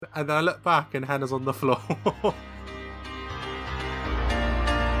And then I look back and Hannah's on the floor.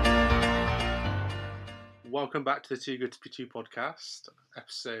 Welcome back to the Too Good to Be True podcast,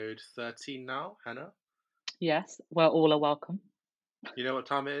 episode 13 now, Hannah. Yes, well, all are welcome. You know what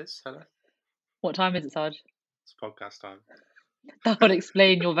time it is, Hannah? What time is it, Sarge? It's podcast time. That would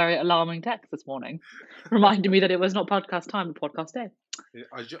explain your very alarming text this morning, reminding me that it was not podcast time, but podcast day.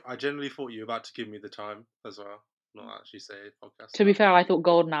 I generally thought you were about to give me the time as well, not actually say podcast To be fair, I thought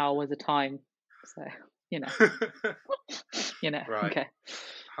golden hour was a time, so, Right. Okay.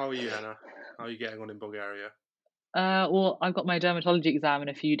 How are you, Hannah? How are you getting on in Bulgaria? Well, I've got my dermatology exam in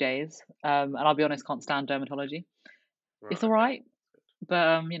a few days, and I'll be honest, can't stand dermatology. Right, It's all right,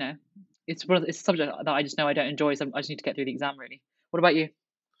 but, it's a subject that I just know I don't enjoy, so I just need to get through the exam, really. What about you?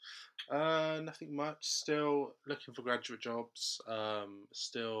 Nothing much. Still looking for graduate jobs.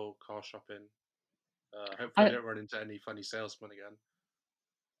 Still car shopping. Hopefully I don't run into any funny salesmen again.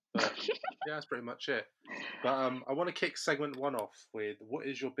 But yeah, that's pretty much it. But I want to kick segment 1 off with, what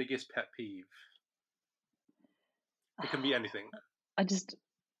is your biggest pet peeve? It can be anything.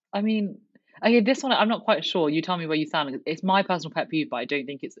 Okay, this one I'm not quite sure. You tell me where you stand. It's my personal pet peeve, but I don't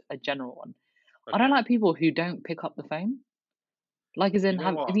think it's a general one. Okay. I don't like people who don't pick up the phone. Like, as in,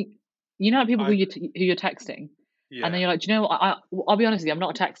 you know people who you're texting, yeah. And then you're like, do you know what? I'll be honest with you, I'm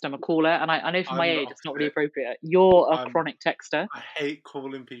not a texter, I'm a caller, and I know for my age it's not really appropriate. You're a chronic texter. I hate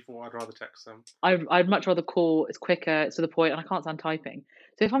calling people. I'd rather text them. I'd much rather call. It's quicker, it's to the point, and I can't stand typing.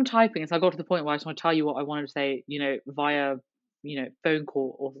 So if I'm typing, so I got to the point where I just want to tell you what I wanted to say, via, phone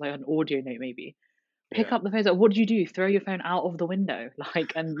call or like an audio note maybe. Pick up the phone. Like, what do you do? Throw your phone out of the window,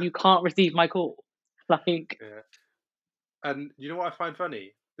 and you can't receive my call, Yeah. And you know what I find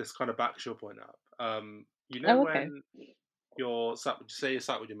funny? This kind of backs your point up. When you're sat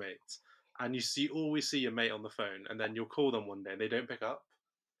with your mates, and you always see your mate on the phone, and then you'll call them one day and they don't pick up.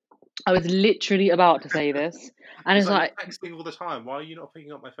 I was literally about to say this, and it's like you're texting all the time. Why are you not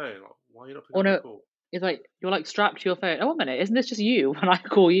picking up my phone? Why are you not picking up my call? It's like you're like strapped to your phone. Oh, 1 minute, isn't this just you when I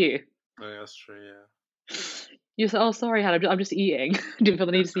call you? Oh, yeah, that's true. Yeah. You say, "Oh, sorry, Hannah, I'm just eating." Didn't feel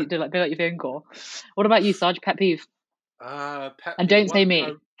the need to pick up your phone call. What about you, Sarge? Pet peeve? Pet peeve. And don't say me.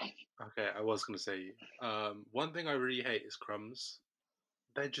 Okay, I was going to say you. One thing I really hate is crumbs.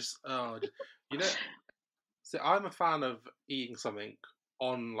 They're just, So I'm a fan of eating something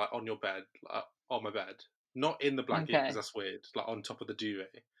on your bed, on my bed, not in the blanket because that's weird. Like on top of the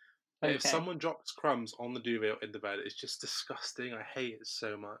duvet. But if someone drops crumbs on the duvet or in the bed, it's just disgusting. I hate it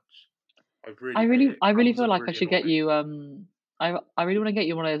so much. I really feel like I should get you. I really want to get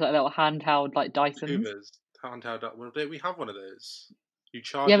you one of those little handheld Dysons. Hoovers, handheld. Well, don't we have one of those? You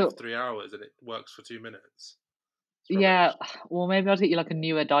charge it for 3 hours and it works for 2 minutes. Yeah, well, maybe I'll get you a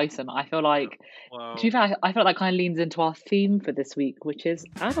newer Dyson. I feel like, to be fair, I feel like that kind of leans into our theme for this week, which is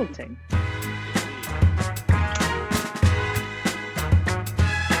adulting.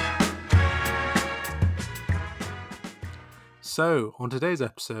 So, on today's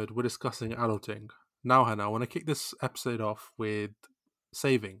episode, we're discussing adulting. Now, Hannah, I want to kick this episode off with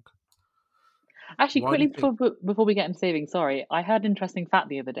saving. Actually, quickly before we get into saving, sorry, I heard an interesting fact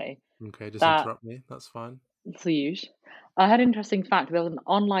the other day. Okay, just interrupt me. That's fine. It's the usual. I heard an interesting fact. There was an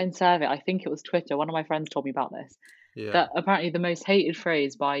online survey. I think it was Twitter. One of my friends told me about this. Yeah. That apparently the most hated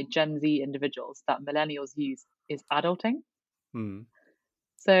phrase by Gen Z individuals that millennials use is adulting.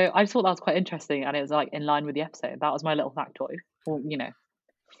 So I just thought that was quite interesting, and it was in line with the episode. That was my little factoid. Well,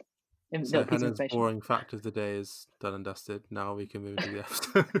 So Hannah's boring fact of the day is done and dusted. Now we can move to the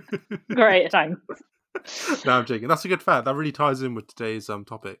episode. Great, thanks. No, I'm joking. That's a good fact. That really ties in with today's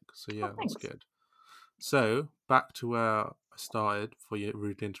topic. So yeah, that's good. So back to where I started before you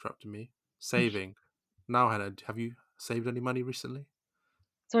rudely interrupted me. Saving. Now, Hannah, have you saved any money recently?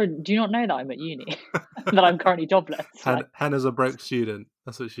 Sorry, do you not know that I'm at uni? That I'm currently jobless? Hannah's a broke student.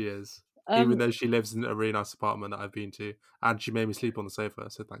 That's what she is. Even though she lives in a really nice apartment that I've been to, and she made me sleep on the sofa,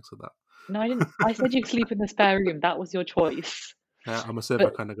 so thanks for that. No, I didn't. I said you sleep in the spare room. That was your choice. Yeah, I'm a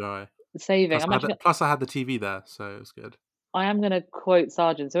sofa kind of guy. Saving. Plus, I had the TV there, so it was good. I am going to quote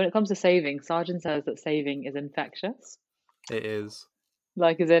Sargent. So when it comes to saving, Sargent says that saving is infectious. It is.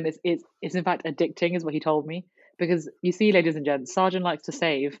 As in, it's in fact addicting, is what he told me. Because you see, ladies and gents, Sargent likes to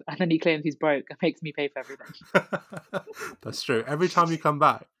save, and then he claims he's broke and makes me pay for everything. That's true. Every time you come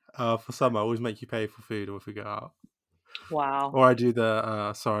back for summer, I always make you pay for food or if we go out. Wow. Or I do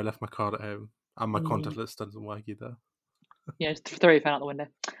the, sorry, I left my card at home, and my contactless doesn't work either. Yeah, just throw your phone out the window.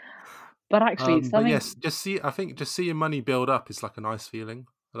 But actually, but yes, I think just seeing money build up is like a nice feeling.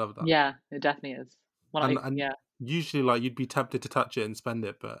 I love that. Yeah, it definitely is. Usually, you'd be tempted to touch it and spend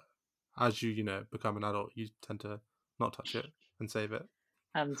it, but as you become an adult, you tend to not touch it and save it.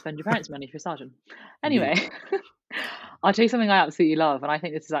 Spend your parents' money for sergeant. Indeed. Anyway, I'll tell you something I absolutely love, and I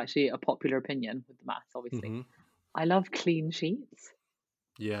think this is actually a popular opinion with the maths, obviously. Hmm. I love clean sheets.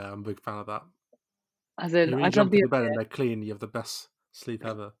 Yeah, I'm a big fan of that. As in, When I you love jump the into bed and idea. they're clean, you have the best sleep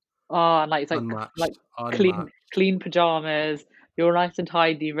ever. Oh, and like it's like Unmatched. clean Unmatched. clean pajamas. You're nice and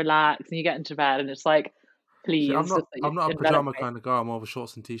tidy, relax, and you get into bed, and it's like, See, please, just like, I'm not a envelop pajama me. kind of guy. I'm more of a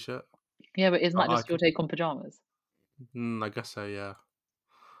shorts and t-shirt. Yeah, but isn't that I just your can, take on pajamas? I guess so. Yeah.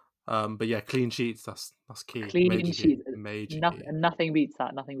 But yeah, clean sheets. That's key. Clean Major key. sheets. Major Nothing, key. nothing beats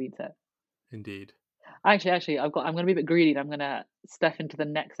that. Nothing beats it. Indeed. Actually, I'm gonna be a bit greedy, and I'm gonna step into the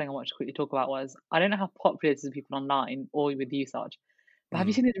next thing I want to quickly talk about was, I don't know how popular this is with people online or with you, Sarge, but have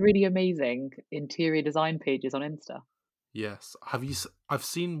you Mm. seen these really amazing interior design pages on Insta? Yes. I've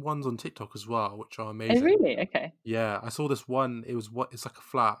seen ones on TikTok as well, which are Oh, amazing. really? Okay. Yeah, I saw this one. It's like a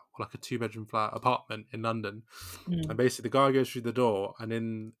flat, like a 2-bedroom flat apartment in London, Mm. and basically the guy goes through the door,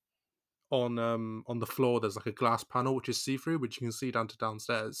 and on the floor there's like a glass panel which is see through, which you can see down to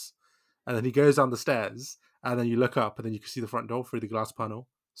downstairs, and then he goes down the stairs, and then you look up, and then you can see the front door through the glass panel.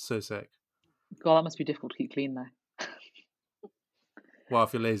 So sick. God, that must be difficult to keep clean though. Well,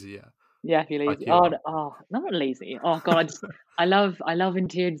 if you're lazy, yeah, Yeah, if you're like lazy. you Oh, are. no, oh, no, I'm not lazy. Oh God, I love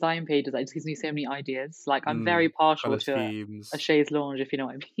interior design pages. It just gives me so many ideas. Like I'm very partial Color to a schemes. chaise lounge, if you know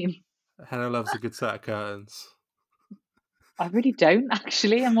what I mean. Hannah loves a good set of curtains. I really don't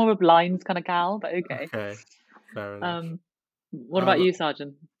actually. I'm more of a blinds kind of gal, but okay. Okay, fair enough. Um, what about Um, you,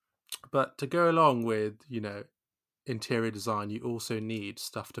 Sergeant? but to go along with interior design, you also need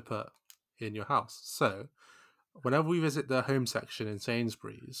stuff to put in your house. So whenever we visit the home section in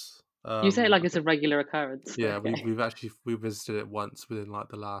Sainsbury's, You say it like I it's a think regular occurrence, but yeah, okay. we visited it once within like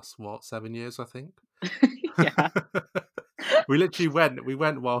the last 7 years, I think. Yeah. We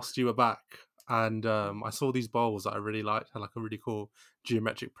went whilst you were back, and I saw these bowls that I really liked, had like a really cool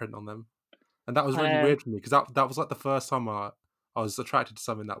geometric print on them, and that was I really know. weird for me because that was like the first time I was attracted to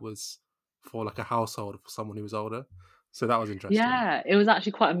something that was for like a household for someone who was older. So that was interesting. Yeah, it was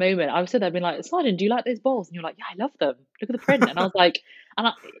actually quite a moment. I was sitting there being like, Sergeant, do you like those balls? And you're like, yeah, I love them. Look at the print. And I was like, and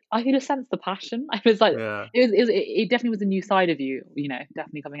I could have sensed the passion. I was like, Yeah, it definitely was a new side of you,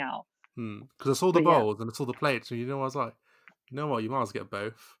 definitely coming out. because I saw the But yeah, bowls and I saw the plates, and I was like, you know what, you might as well get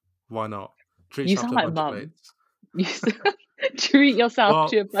both. Why not? Treat you yourself sound to a like bunch of mum. plates. You treat yourself Well,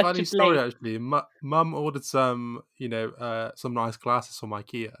 to a bunch funny of story plates. actually. Mum ordered some nice glasses from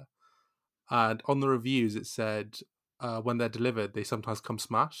IKEA, and on the reviews it said when they're delivered they sometimes come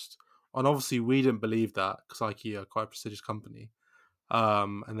smashed. And obviously we didn't believe that because IKEA are quite a prestigious company.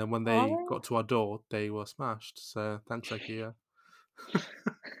 And then when Are they they? got to our door, they were smashed. So thanks IKEA.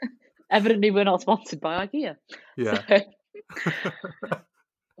 Evidently, we're not sponsored by IKEA. So, Yeah.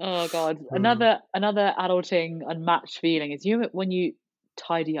 oh God, Hmm. another adulting unmatched feeling is when you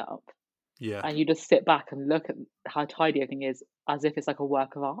tidy up Yeah. and you just sit back and look at how tidy everything is as if it's like a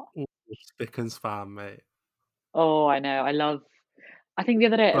work of art. Ooh, spick and span, mate. Oh, I know. I think the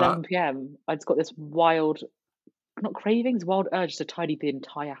other day at But 11 p.m., I just got this wild, not cravings, wild urge to tidy the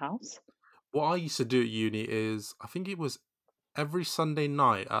entire house. what I used to do at uni is I think it was every Sunday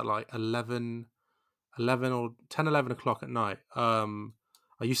night at like 11 or 10, 11 o'clock at night.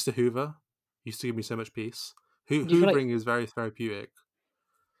 I used to Hoover. It used to give me so much peace. Do you feel like Hoovering is very therapeutic.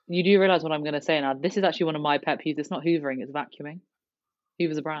 you do realize what I'm going to say now? This is actually one of my pet peeves. It's not hoovering, it's vacuuming.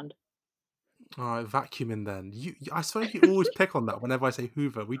 Hoover's a brand. All right, vacuuming then. I swear you always pick on that whenever I say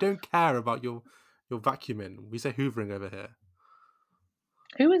Hoover. We don't care about your vacuuming. We say Hoovering over here.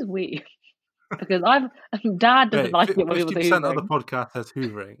 Who is we? Because Dad doesn't Wait, like it when people say 50% of the hoovering. podcast says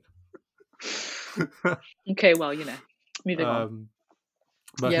Hoovering. Okay, well, moving on. um,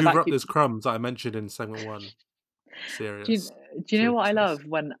 but Yeah, Hoover up vacuum. those crumbs that I mentioned in segment one. Do you, Serious, do you know serious what I business. love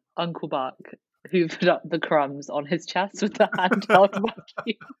when Uncle Buck hoovered up the crumbs on his chest with the handheld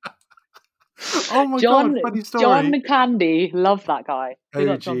vacuum? Oh my John god, funny John story. Candy, love that guy. Big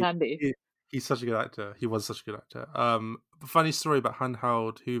up John OG. Candy. He's such a good actor. He was such a good actor. Funny story about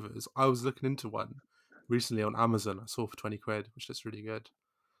handheld Hoovers. I was looking into one recently on Amazon. I saw for 20 quid, which looks really good.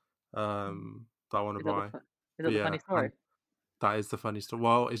 That I want to Is that buy. is that But the yeah, funny story? that is the funny story.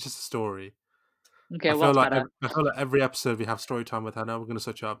 Well, it's just a story. Okay, what's better? I feel like every episode we have story time with Hannah. We're going to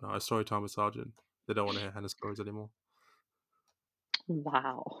switch it up now. It's story time with Sergeant. They don't want to hear Hannah's stories anymore.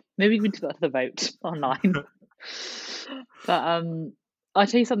 Wow. Maybe we can do that to the vote online. But I'll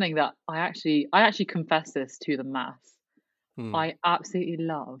tell you something that I actually confess this to the mass. Hmm. I absolutely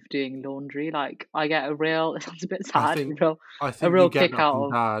love doing laundry. Like I get a real it sounds a bit I sad, think I a think you real get kick that out from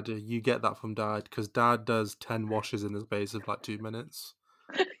of Dad. You get that from Dad because Dad does 10 washes in the space of like 2 minutes.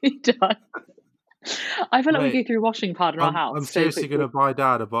 he does. I feel like we Mate, go through washing powder in our I'm house so seriously gonna quickly. buy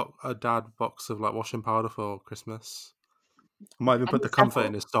Dad a dad box of like washing powder for Christmas. I might even I put need the comfort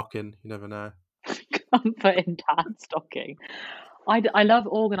in several. his stocking. You never know. Comfort in dad's stocking. I love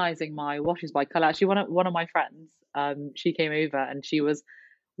organising my washes by colour. Actually, one of my friends, she came over and she was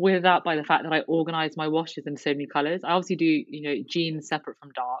weirded out by the fact that I organised my washes in so many colours. I obviously do, jeans separate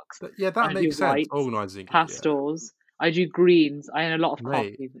from darks, But yeah, and that I do makes sense. whites, Organising it, yeah, pastels. I do greens. I own a lot of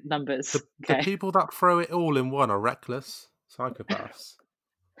mate. khaki numbers. The Okay. people that throw it all in one are reckless psychopaths.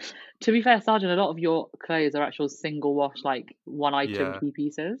 To be fair, Sergeant, a lot of your clothes are actual single wash, like one item Yeah, key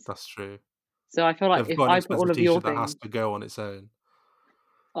pieces. that's true. So I feel like They've if got an I put all expensive of your T-shirt that has things, to go on its own.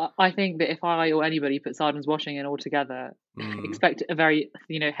 I think that if I or anybody put Sergeant's washing in all together, Mm, expect a very,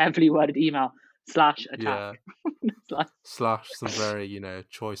 heavily worded email / attack. yeah. Slash- Slash some very,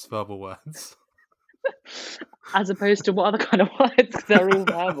 choice verbal words. As opposed to what other kind of words? Because they're all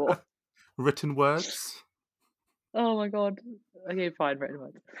verbal. Written words. Oh my god. Okay, fine, written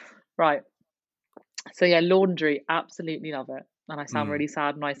words. Right. So yeah, laundry, absolutely love it. And I sound Mm. really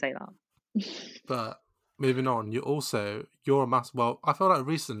sad when I say that. But moving on, you're a mass. Well, I feel like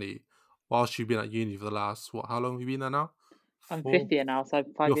recently, whilst you've been at uni for the last how long have you been there now? I'm Four. 50 now, so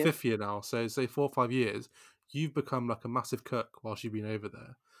 5 You're years. fifth year now, so say 4 or 5 years. You've become like a massive cook whilst you've been over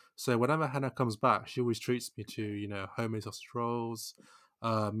there. So whenever Hannah comes back, she always treats me to homemade sausage rolls,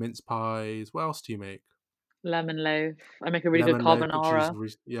 mince pies. What else do you make? Lemon loaf. I make a really good Lemon loaf, which is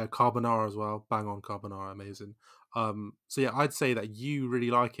carbonara. yeah, carbonara as well. Bang on carbonara, amazing. So yeah, I'd say that you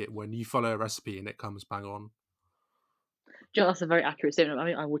really like it when you follow a recipe and it comes bang on. That's a very accurate statement. I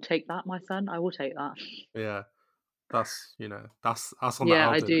mean, I will take that, my son. I will take that. Yeah, that's on the Yeah,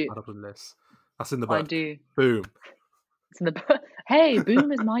 I do. out of the list. That's in the I book. do. Boom. It's in the hey,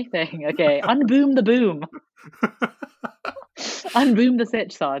 boom is my thing. Okay, unboom the boom. Unboom the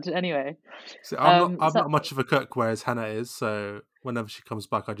sitch, Sarge. Anyway, See, I'm so not much of a cook, whereas Hannah is. So whenever she comes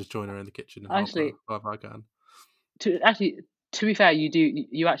back, I just join her in the kitchen and help her actually, wherever I can. actually, to be fair,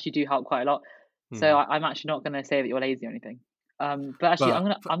 you actually do help quite a lot. So Hmm. I'm actually not going to say that you're lazy or anything. But actually,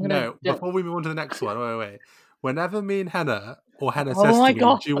 But I'm gonna. no, before we move on to the next one, wait. Whenever me and Hannah or Hannah Oh says my to me,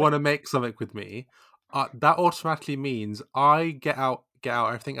 god! "Do you want to make something with me?" That automatically means I get out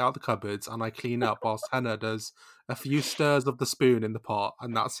everything out of the cupboards and I clean up whilst Hannah does a few stirs of the spoon in the pot,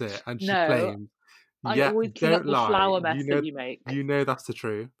 and that's it. And she No, claims, I "Yeah, always clean up don't the lie. flour mess that you make. You know that's the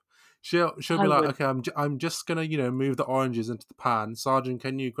truth." She'll be I like, would. "Okay, I'm just gonna move the oranges into the pan. Sergeant,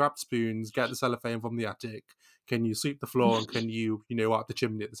 can you grab spoons, get the cellophane from the attic? Can you sweep the floor and can you wipe the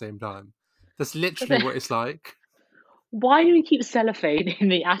chimney at the same time?" That's literally what it's like. Why do we keep cellophane in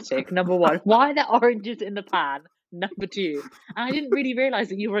the attic? Number one. Why are there oranges in the pan? Number two. And I didn't really realise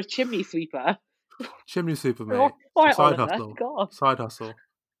that you were a chimney sweeper. Chimney sweeper, All mate. right, Side Oliver. hustle. God. Side hustle.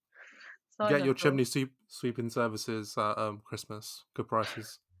 Side Get your hustle. sweeping services at Christmas. Good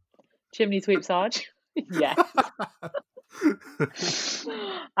prices. Chimney sweep Sarge. Yes.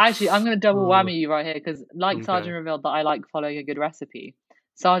 Actually, I'm going to double Oh, whammy you right here because, like okay. Sergeant revealed, that I like following a good recipe.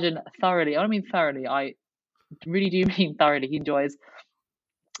 Sergeant thoroughly, I don't mean thoroughly, I really do mean thoroughly, he enjoys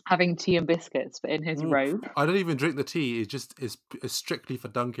having tea and biscuits, but in his Ooh, robe. I don't even drink the tea. It's strictly for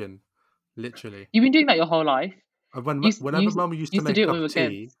Dunkin'. Literally. You've been doing that your whole life. Whenever Mum used to Used to make a do it when cup we of were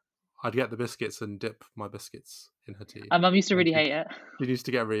kids. tea, I'd get the biscuits and dip my biscuits in her tea. And Mum used to And really hate it. she used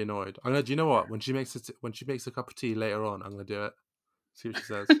to get really annoyed. Do you know what? When she makes a cup of tea later on, I'm gonna do it. See what she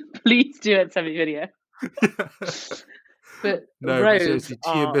says. Please do it, send me a video. But No, but robes seriously,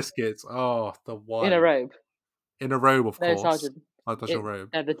 tea and are biscuits. Oh, the in a one robe. in a robe, of No, course. Sergeant. Oh, that's your robe.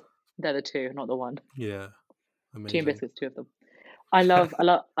 They're the two, not the one. Yeah, Tea and amazing. biscuits, two of them. I love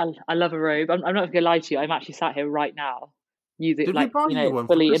a robe. I'm not gonna lie to you. I'm actually sat here right now, using Did we like buy you one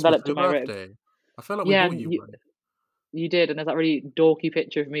for fully Christmas enveloped for your in my robe. birthday? I feel like we Yeah, bought and you you one. you did, and there's that really dorky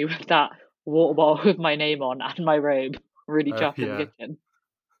picture of me with that water bottle with my name on and my robe, really chuffed in the Yeah. kitchen.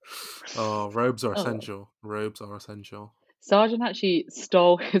 Oh, robes are Oh, essential. Robes are essential. Sergeant actually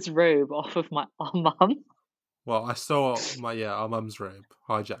stole his robe off of our mum. Well, I stole our mum's robe,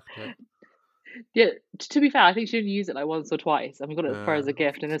 hijacked it. Yeah, to be fair, I think she only used it like once or twice, and we got it for her Uh, as a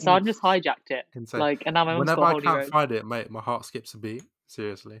gift. And then oof, Sergeant just hijacked it, insane. like, and now my mum's got Whenever a I whole new can't robe. find it, mate, my heart skips a beat.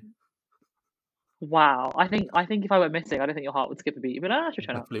 Seriously, Wow, I think if I went missing, I don't think your heart would skip a beat. But I should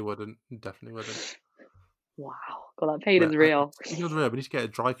turn up. definitely wouldn't. Definitely wouldn't. Wow, God, that pain But is real. speaking of the robe, we need to get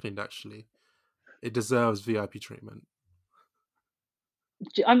it dry cleaned. Actually, it deserves VIP treatment.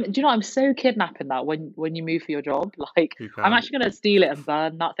 Do you know I'm so kidnapping that when you move for your job, like Who I'm can? actually gonna steal it and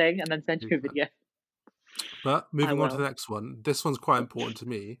burn that thing and then send Who you a can? video. But I moving on to the will. next one, this one's quite important to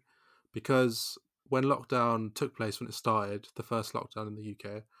me because when lockdown took place, when it started, the first lockdown in the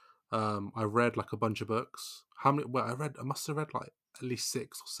UK, I read like a bunch of books. How many? Well, I must have read like at least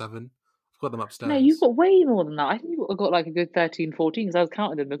 6 or 7. I've got them No, you've upstairs. got way more than that. I think you've got like a good 13, 14 because I was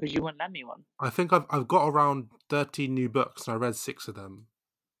counting them because you wouldn't lend me one. I think I've got around 13 new books, and I read 6 of them.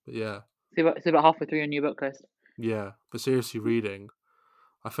 But yeah, So about halfway through your new book list. yeah. But seriously, reading.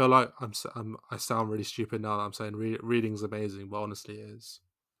 I feel like I sound really stupid now that I'm saying reading's amazing, but honestly, it is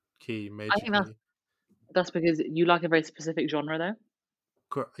key, I major think key. that's because you like a very specific genre,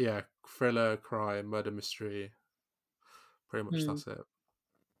 though. Yeah, thriller, crime, murder mystery. Pretty much Hmm. that's it.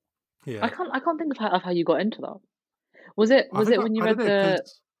 I Yeah, can't think of how you got into that. Was it when you I don't read know the?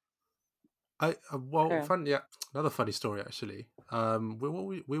 because well, Okay. fun. Yeah, another funny story actually.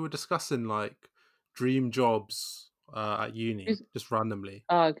 We were discussing like dream jobs at uni Who's- just randomly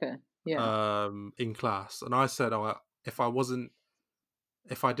Oh, okay. Yeah. in class, and I said, oh, if I wasn't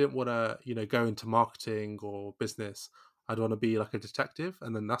if I didn't want to, go into marketing or business, I'd want to be like a detective,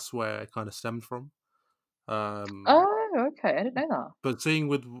 and then that's where it kind of stemmed from. Um, Oh, okay. I didn't know that. but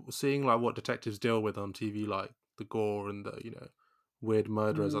seeing like what detectives deal with on TV, like the gore and the weird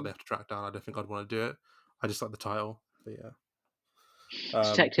murderers that Hmm. they have to track down, I don't think I'd want to do it. I just like the title, but yeah.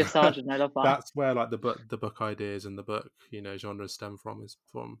 Detective Sergeant. I love that. That's where like the book ideas and the book genres stem from is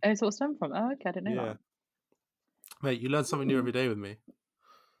from. Oh, it's what it stemmed from. Oh, okay. I didn't know Yeah, that. mate, you learn something new Hmm. every day with me.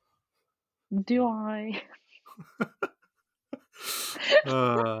 Do I?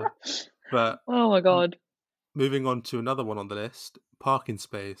 uh, but Oh my god. moving on to another one on the list, parking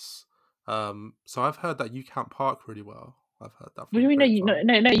space. So I've heard that you can't park really well. I've heard that What do from you the mean? No,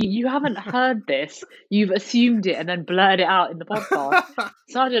 grapevine. you haven't heard this. You've assumed it and then blurred it out in the podcast.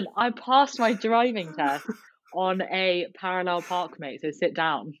 Sergeant, I passed my driving test on a parallel park, mate. So sit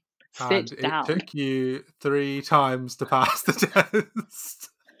down. And Sit it down. took you 3 times to pass the test.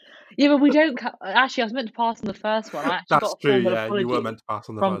 Yeah, but we don't. Actually, I was meant to pass on the first one. I actually That's got a true, formal yeah. You were apology meant to pass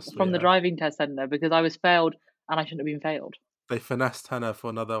on the from first one, from the yeah. driving test centre because I was failed and I shouldn't have been failed. They finessed Hannah for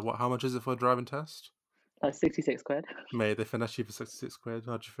another, what, how much is it for a driving test? That's 66 quid. Mate, they finessed you for 66 quid.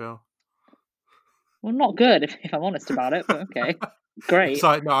 How'd you feel? Well, not good if I'm honest about it, but okay. It's Great.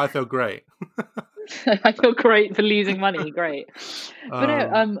 like, no, I feel great. I feel great for losing money. Great. But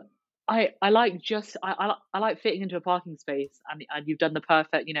no, um, I like just I like fitting into a parking space and you've done the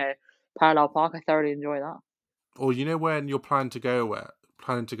perfect, parallel park. I thoroughly enjoy that. or when you're planning to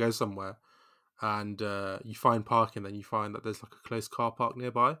go somewhere, and you find parking, then you find that there's like a close car park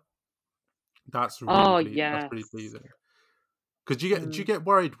nearby. Oh That's yes. really pleasing. Because do you Mm. get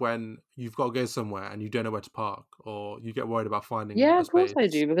worried when you've got to go somewhere and you don't know where to park, or you get worried about finding Yeah, a of course I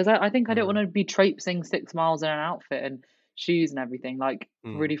space? do because I think I don't Yeah. want to be traipsing 6 miles in an outfit and shoes and everything like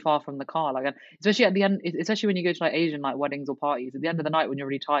Mm. really far from the car. Like, and especially at the end, especially when you go to like Asian like weddings or parties. At the end of the night when you're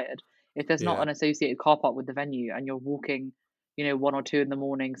really tired, if there's not Yeah. an associated car park with the venue and you're walking, 1 or 2 in the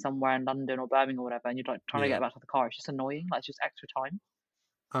morning somewhere in London or Birmingham or whatever, and you're like trying to Yeah. get back to the car, it's just annoying. Like it's just extra time.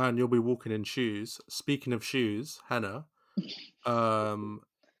 And you'll be walking in shoes. Speaking of shoes, Hannah, um,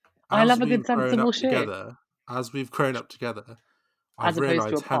 I as love a we've good grown sensible up shoe together, as we've grown up together, as I've opposed to a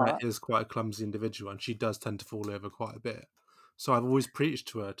realised Hannah part. is quite a clumsy individual, and she does tend to fall over quite a bit. So I've always preached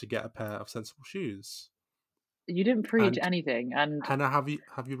to her to get a pair of sensible shoes. You didn't preach And anything, and Hannah, have you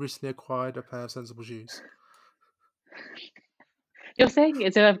recently acquired a pair of sensible shoes? you're saying it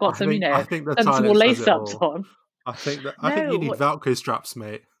as if I've got some, I think the sensible silence says lace it ups all. on. I think you need No, Velcro straps,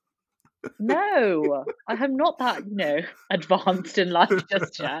 mate. no, I am not that, advanced in life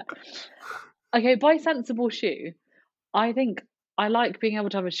just yet. Okay, by sensible shoe, I think I like being able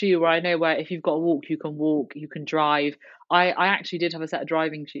to have a shoe where I know where if you've got to walk, you can drive. I actually did have a set of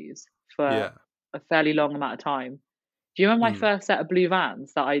driving shoes for Yeah. a fairly long amount of time. Do you remember my Mm. first set of blue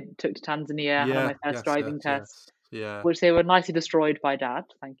Vans that I took to Tanzania, had on Yeah. my first Yes. driving Yes. test, Yes. Yeah. which they were nicely destroyed by Dad.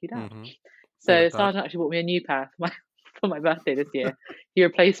 Thank you, Dad. Mhm. Big So up, Dad. Sergeant actually bought me a new pair for my for my birthday this year. He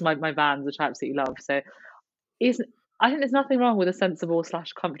replaced my Vans, which I absolutely love. So is I think there's nothing wrong with a sensible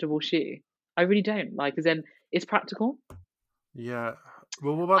slash comfortable shoe. I really don't. Like, as in, it's practical. Yeah.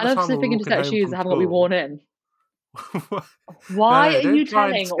 Well, what about I the love time we were slipping into a walking set of home shoes from that haven't got to be school? worn in. No, Why no, are don't you try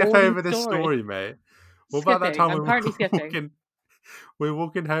and telling skip all over these this stories? story, mate. What about that Skipping. time I'm currently skipping. we were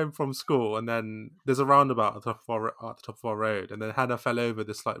walking home from school, and then there's a roundabout at the top of our road, and then Hannah fell over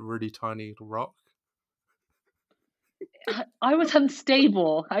this like really tiny little rock. I was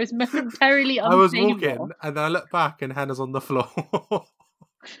unstable. I was momentarily I was unstable. walking, and then I look back, and Hannah's on the floor.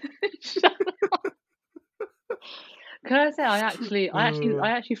 Shut Can I say Uh,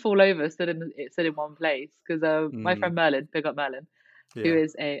 I actually fall over stood in one place because my mm, friend Merlin, pick up Merlin, who yeah,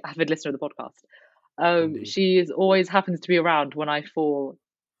 is a avid listener of the podcast. indeed. She is always happens to be around when I fall,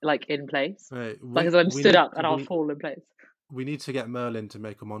 like in place, Right, like as I'm stood up and I'll fall in place. we need to get Merlin to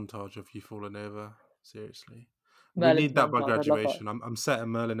make a montage of you falling over. Seriously. We Merlin's need that by montage. I'd love that. graduation. I'm setting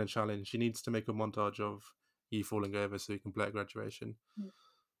Merlin a challenge. She needs to make a montage of you falling over so we can play at graduation.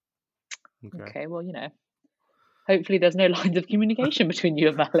 Okay, well, hopefully there's no lines of communication between you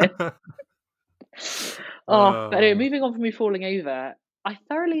and Merlin. But anyway, moving on from me falling over, I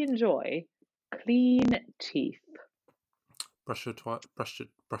thoroughly enjoy clean teeth. Brush your teeth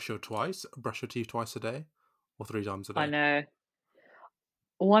twice a day, or 3 times a day. I know.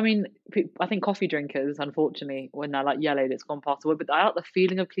 Well, I mean, I think coffee drinkers, unfortunately, when they're like yellowed, it's gone past the word. But I like the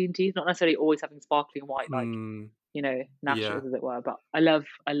feeling of clean teeth, not necessarily always having sparkling white, like naturals, as it were. But I love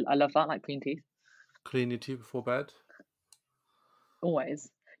that, like clean teeth. Clean your teeth before bed. Always.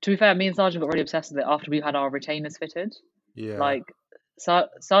 To be fair, me and Sergeant got really obsessed with it after we had our retainers fitted. Yeah. Like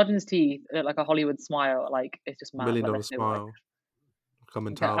Sergeant's teeth look like a Hollywood smile. Like it's just mad. $1 million smile. Come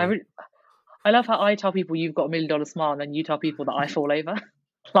and tell. I love how I tell people you've got $1 million smile, and then you tell people that I fall over.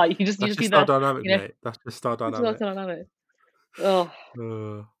 Like you just see our dynamic, mate. That's just our dynamic. Oh.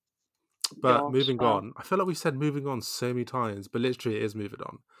 But moving on, I feel like we said moving on so many times, but literally it is moving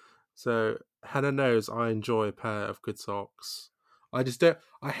on. So Hannah knows I enjoy a pair of good socks. I just don't.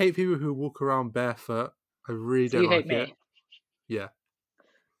 I hate people who walk around barefoot. I really don't like it. Yeah.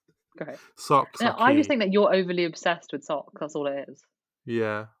 Great. Socks. I just think that you're overly obsessed with socks. That's all it is.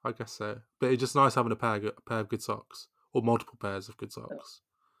 Yeah, I guess so. But it's just nice having a pair of good socks, or multiple pairs of good socks.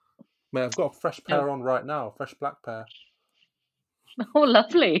 Mate, I've got a fresh pair on right now, fresh black pair. Oh,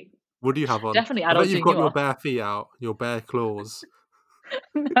 lovely. What do you have on? Definitely I bet you've got your bare feet out, your bare claws.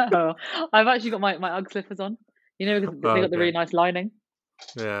 No, I've actually got my Ugg slippers on. Because they got the really nice lining.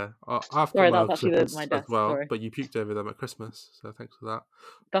 Yeah, I've got my Ugg slippers my desk, as well, sorry. but you puked over them at Christmas, so thanks for that.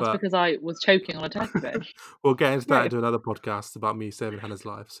 That's because I was choking on a turkey bone. We'll get into that into another podcast about me saving Hannah's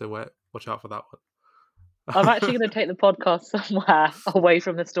life, so watch out for that one. I'm actually going to take the podcast somewhere away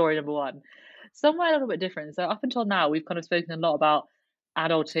from the story number one. Somewhere a little bit different. So up until now, we've kind of spoken a lot about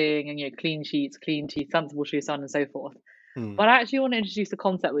adulting and clean sheets, clean teeth, sensible shoe, so on and so forth. But I actually want to introduce a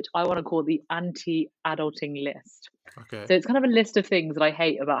concept which I want to call the anti-adulting list. Okay. So it's kind of a list of things that I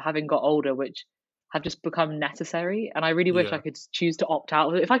hate about having got older, which have just become necessary. And I really wish I could choose to opt out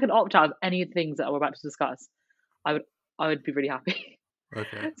of it. If I could opt out of any things that we're about to discuss, I would be really happy.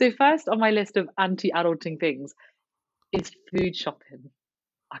 Okay. So first on my list of anti-adulting things is food shopping.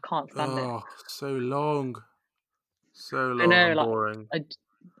 I can't stand it. Oh, so long. So long and boring.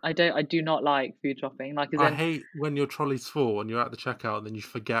 I do not like food shopping. I hate when your trolley's full and you're at the checkout and then you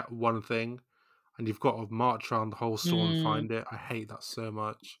forget one thing and you've got to march around the whole store and find it. I hate that so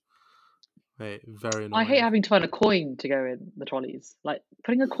much. Mate, very annoying. I hate having to find a coin to go in the trolleys. Like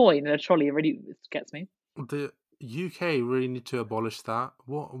putting a coin in a trolley really gets me. The UK really need to abolish that.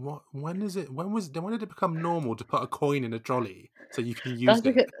 When did it become normal to put a coin in a trolley so you can use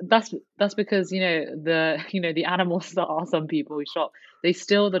it? That's because the animals that are some people who shop, they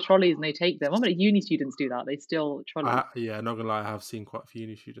steal the trolleys and they take them. How many uni students do that? They steal trolleys. Yeah, not gonna lie, I have seen quite a few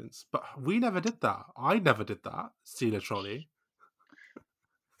uni students, but we never did that. I never did that. Steal a trolley.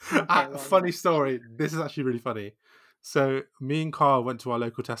 Okay, funny story. This is actually really funny. So me and Carl went to our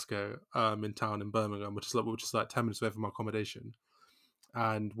local Tesco in town in Birmingham, which is like 10 minutes away from our accommodation.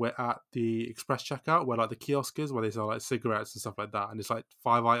 And we're at the express checkout where like the kiosk is, where they sell like cigarettes and stuff like that. And it's like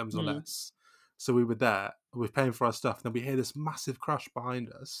 5 items or less. So we were there, we're paying for our stuff. And then we hear this massive crash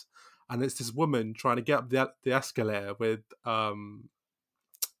behind us. And it's this woman trying to get up the escalator with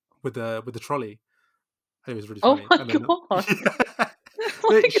the trolley. It was really funny. Oh my God.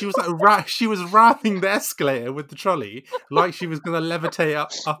 She was like she was ramming the escalator with the trolley like she was going to levitate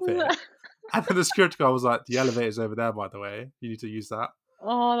up it. And then the security guard was like, "The elevator's over there, by the way. You need to use that."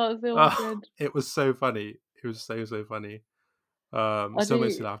 Oh, that was so good. It was so funny. It was so funny. Still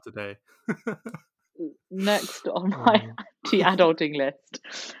makes me laugh today. Next on my anti-adulting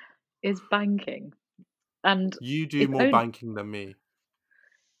list is banking, and you do more banking than me.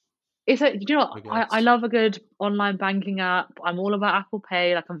 I love a good online banking app. I'm all about Apple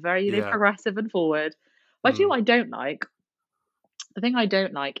Pay. Like I'm very progressive and forward. But I don't like. The thing I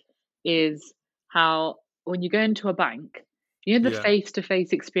don't like is how when you go into a bank, the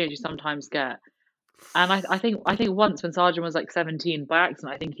face-to-face experience you sometimes get. And I think once when Sergeant was like 17, by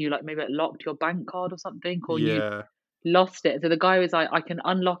accident, I think you like maybe locked your bank card or something, or you lost it. So the guy was like, "I can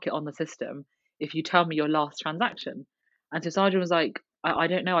unlock it on the system if you tell me your last transaction." And so Sergeant was like, I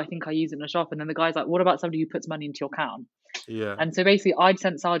don't know, I think I use it in a shop. And then the guy's like, "What about somebody who puts money into your account?" Yeah. And so basically I'd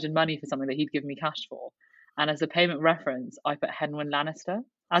sent Sergeant money for something that he'd given me cash for. And as a payment reference, I put Henwin Lannister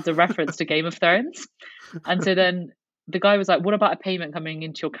as a reference to Game of Thrones. And so then the guy was like, "What about a payment coming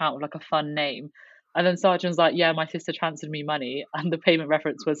into your account with like a fun name?" And then Sergeant's like, yeah, my sister transferred me money, and the payment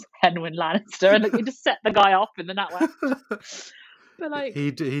reference was Henwin Lannister, and it just set the guy off in the NatWest. But like, he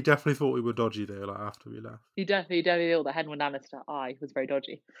definitely thought we were dodgy though. Like after we left, he definitely thought that Henwin Lannister eye was very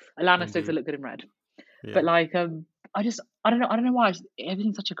dodgy. A Lannisters that indeed, look good in red. But yeah, like, I don't know why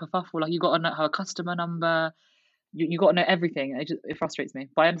everything's such a kerfuffle. Like, you got to know have a customer number. You got to know everything. It frustrates me.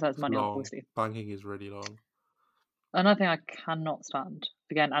 But I understand it's it's money, long. obviously. Banking is really long. Another thing I cannot stand,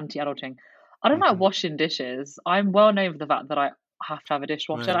 again, anti-adulting. I don't like Hmm. washing dishes. I'm well known for the fact that I have to have a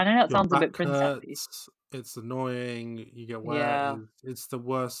dishwasher. I Mate, know that your sounds a bit back princessy. hurts. It's annoying. You get wet. Yeah. It's the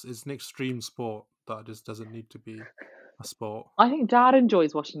worst. It's an extreme sport that just doesn't need to be a sport. I think Dad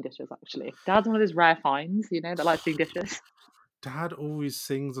enjoys washing dishes, actually. Dad's one of those rare finds, that likes doing dishes. Dad always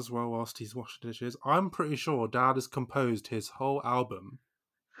sings as well whilst he's washing dishes. I'm pretty sure Dad has composed his whole album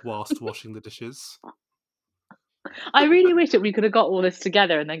whilst washing the dishes. I really wish that we could have got all this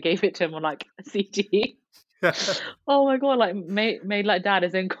together and then gave it to him on like a CD. Oh my god, like made like Dad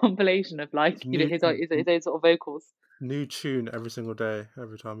his own compilation of like, new his own sort of vocals. new tune every single day,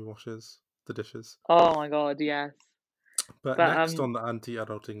 every time he washes the dishes. Oh my god, yes. But But next on the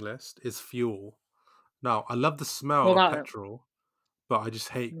anti-adulting list is fuel. Now, I love the what smell of about it? petrol, but I just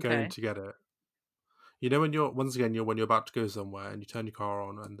hate going Okay. to get it. You know when you're about to go somewhere and you turn your car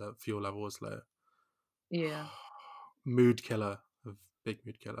on and the fuel level is low. Yeah. Mood killer, a big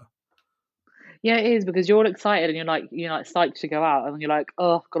mood killer. Yeah, it is because you're all excited and you're like psyched to go out and then you're like,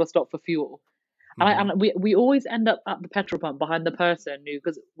 oh, I've got to stop for fuel. Hmm. And we always end up at the petrol pump behind the person who,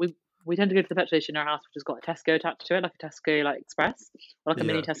 because we tend to go to the petrol station in our house, which has got a Tesco attached to it, like a Tesco like Express, or like a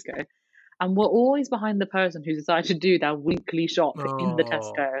mini Yeah. Tesco. And we're always behind the person who's decided to do their weekly shop in the Oh,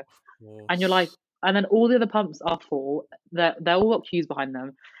 Tesco. of And you're course. like, and then all the other pumps are full. They're all got queues behind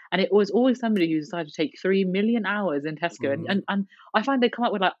them. And it was always somebody who decided to take 3 million hours in Tesco. And, Hmm. and I find they come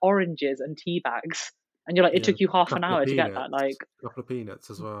up with like oranges and tea bags. And you're like, it Yeah, took you half an couple of hour to get that. peanuts, Like, couple of peanuts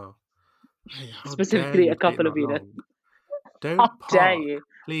as well. Hey, how dare specifically you a take couple of that peanuts. long? How Don't dare park, you?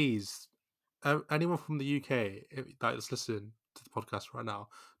 please. Anyone from the UK that's listening to the podcast right now,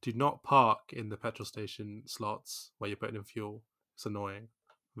 do not park in the petrol station slots where you're putting in fuel. It's annoying,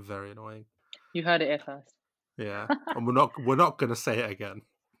 very annoying. You heard it here first. Yeah, and we're not gonna say it again.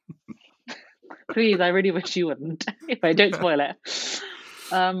 Please, I really wish you wouldn't. Anyway, don't spoil it.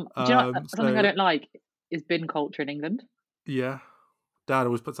 Do you know something I So don't like is bin culture in England? yeah, Dad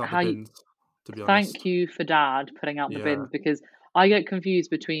always puts out the How you, bins. To be honest, Thank you for Dad putting out the yeah. bins because I get confused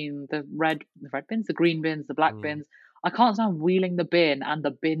between the red bins, the green bins, the black Mm. bins. I can't stand wheeling the bin and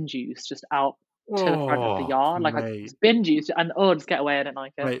the bin juice just out to the front of the Oh, yard. Like, mate. it's bin juice and oh, just get away. I don't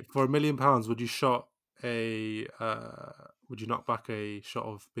like it. Wait, for £1 million, would you knock back a shot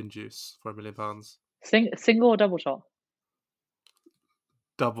of bin juice for £1 million? Single or double shot?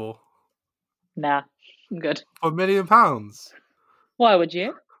 Double. Nah, I'm good. For £1 million? Why would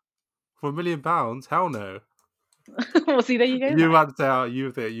you? For £1 million? Hell no. Well, see, there you go, You mate. about to say how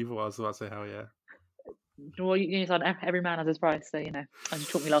you thought I was about to say hell yeah. Well, you said every man has his price, so as you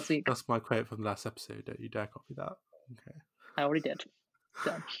taught me last week, That's my quote from the last episode. Don't you dare copy that. Okay. I already did.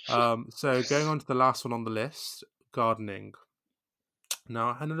 So, So going on to the last one on the list, gardening.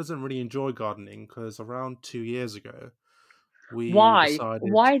 Now Hannah doesn't really enjoy gardening because around 2 years ago we why?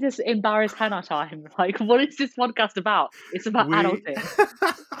 decided Why is this embarrassed Hannah time? Like, what is this podcast about? It's about we adulting.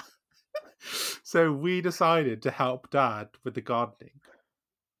 so we decided to help Dad with the gardening.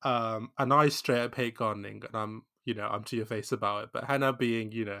 And I straight up hate gardening, and I'm to your face about it. But Hannah, being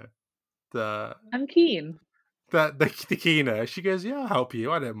the I'm keen. the keener, she goes, "Yeah, I'll help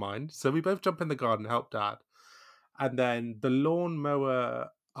you. I don't mind." So we both jump in the garden, help Dad, and then the lawnmower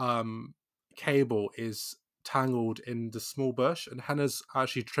cable is tangled in the small bush, and Hannah's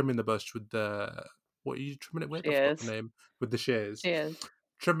actually trimming the bush with what are you trimming it with? I forgot the Cheers. name. With the shears, Cheers.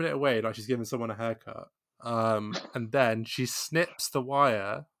 trimming it away like she's giving someone a haircut. And then she snips the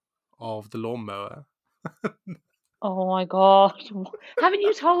wire of the lawnmower. Oh my god. Haven't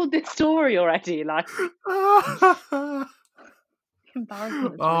you told this story already? Like, Oh,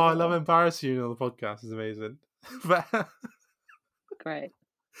 embarrassment is I love real. embarrassing you on the podcast. It's amazing. But Great.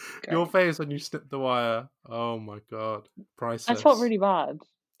 your Great. face when you snip the wire. Oh my god, I felt priceless, really bad.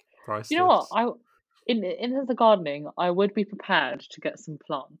 You know what? priceless. In terms of gardening, I would be prepared to get some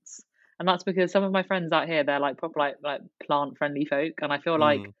plants. And that's because some of my friends out here, they're like proper like plant friendly folk, and I feel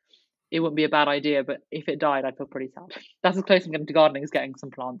like Mm, it wouldn't be a bad idea, but if it died, I'd feel pretty sad. That's as close I'm getting to gardening as getting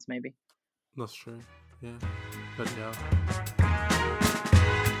some plants, maybe. that's true. Yeah, but yeah.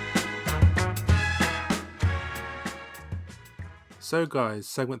 So, guys,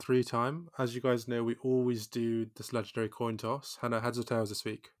 segment 3 time. As you guys know, we always do this legendary coin toss. Hannah, heads or tails this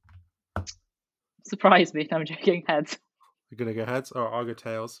week? Surprise me. No, I'm joking. Heads. You're going to go heads? All right, I'll go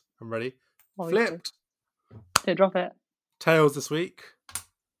tails. I'm ready. Obviously. Flipped. Don't drop it. Tails this week.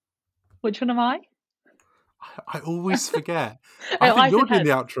 Which one am I? I always forget. Oh, I think I you're said doing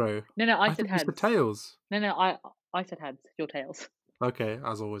the heads. outro. No, I said thought you heads. said tails. No, I said heads. Your tails. Okay,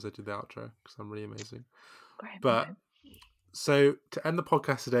 as always, I did the outro because I'm really amazing. Great. But so to end the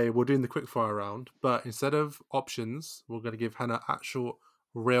podcast today, we're doing the quickfire round. But instead of options, we're going to give Hannah actual,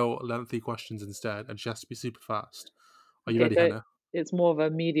 real, lengthy questions instead, and she has to be super fast. Are you ready, so Hannah? It's more of a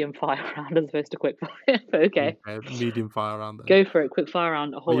medium fire round as opposed to quick fire. But okay. Medium fire round then. Go for it. Quick fire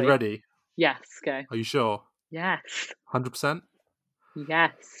round. Ahoy. Are you ready? Yes. Go. Are you sure? Yes. 100%?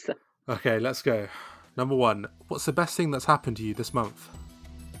 Yes. Okay, let's go. Number 1. What's the best thing that's happened to you this month?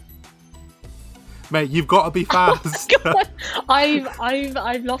 Mate, you've got to be fast. Oh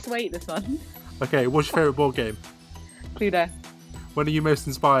I've lost weight this month. Okay, what's your favourite board game? Cluedo. When are you most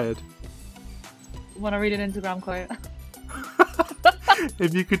inspired? When I read an Instagram quote.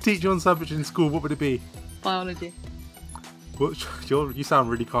 If you could teach one subject in school, what would it be? Biology. You sound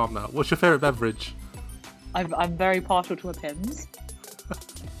really calm now. What's your favourite beverage? I'm very partial to my Pimm's.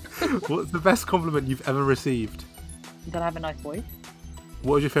 What's the best compliment you've ever received? That I have a nice voice.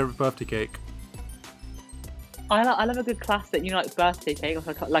 What is your favourite birthday cake? I love a good classic, like birthday cake,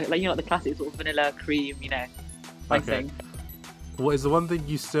 like the classic sort of vanilla cream, icing. Okay. What is the one thing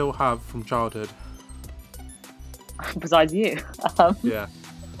you still have from childhood? Besides you. Yeah.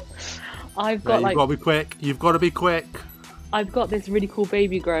 I've got you've got to be quick. You've got to be quick. I've got this really cool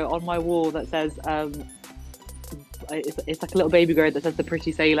baby grow on my wall that says it's like a little baby grow that says the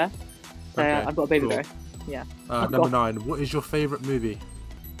pretty sailor. So Okay, I've got a baby cool. grow. Yeah. Number 9. What is your favourite movie?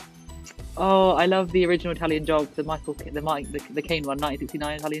 Oh, I love the original Italian Job, the Caine one,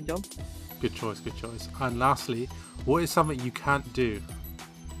 1969 Italian Job. Good choice. And lastly, what is something you can't do?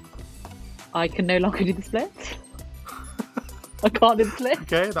 I can no longer do the split. I can't do the split.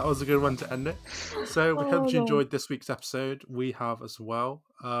 Okay, that was a good one to end it. So we hope you God. enjoyed this week's episode. We have as well.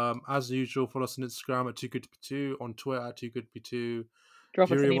 As usual, follow us on Instagram at TooGoodToBe2, on Twitter at TooGoodToBe2. Drop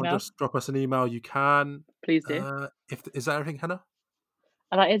If us you an really want email. to just drop us an email, you can. Please do. Is that everything, Hannah?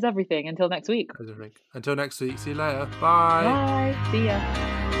 And that is everything. Until next week. That is everything. Until next week. See you later. Bye. Bye. See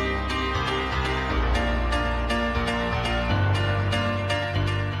ya.